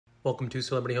Welcome to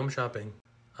Celebrity Home Shopping.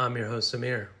 I'm your host,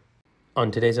 Samir.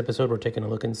 On today's episode, we're taking a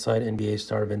look inside NBA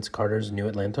star Vince Carter's new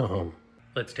Atlanta home.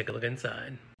 Let's take a look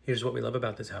inside. Here's what we love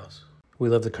about this house. We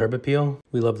love the curb appeal.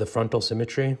 We love the frontal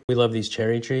symmetry. We love these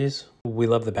cherry trees. We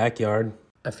love the backyard.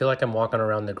 I feel like I'm walking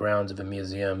around the grounds of a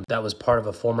museum that was part of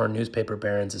a former newspaper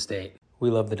baron's estate. We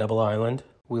love the double island.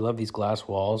 We love these glass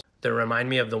walls that remind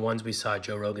me of the ones we saw at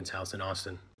Joe Rogan's house in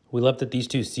Austin. We love that these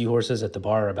two seahorses at the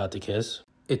bar are about to kiss.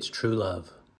 It's true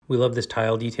love. We love this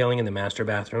tile detailing in the master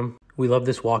bathroom. We love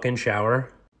this walk-in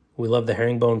shower. We love the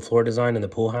herringbone floor design in the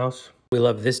pool house. We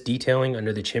love this detailing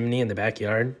under the chimney in the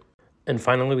backyard. And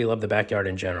finally, we love the backyard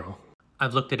in general.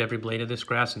 I've looked at every blade of this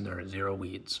grass and there are zero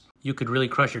weeds. You could really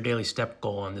crush your daily step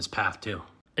goal on this path too.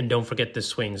 And don't forget this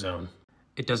swing zone.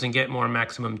 It doesn't get more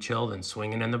maximum chill than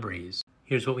swinging in the breeze.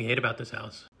 Here's what we hate about this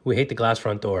house. We hate the glass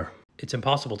front door. It's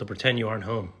impossible to pretend you aren't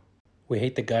home. We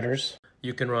hate the gutters.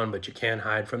 You can run, but you can't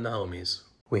hide from the homies.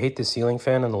 We hate the ceiling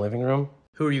fan in the living room.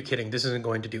 Who are you kidding? This isn't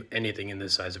going to do anything in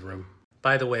this size of room.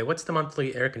 By the way, what's the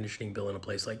monthly air conditioning bill in a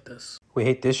place like this? We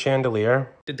hate this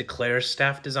chandelier. Did the Claire's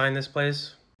staff design this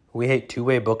place? We hate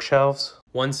two-way bookshelves.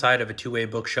 One side of a two-way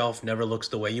bookshelf never looks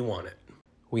the way you want it.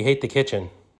 We hate the kitchen.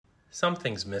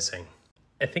 Something's missing.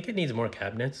 I think it needs more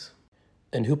cabinets.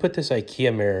 And who put this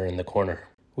IKEA mirror in the corner?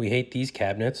 We hate these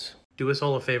cabinets. Do us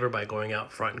all a favor by going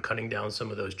out front and cutting down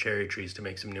some of those cherry trees to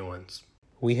make some new ones.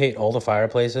 We hate all the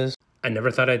fireplaces. I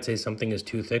never thought I'd say something is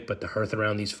too thick, but the hearth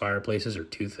around these fireplaces are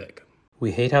too thick.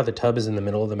 We hate how the tub is in the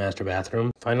middle of the master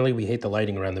bathroom. Finally, we hate the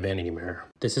lighting around the vanity mirror.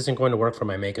 This isn't going to work for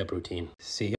my makeup routine. See ya.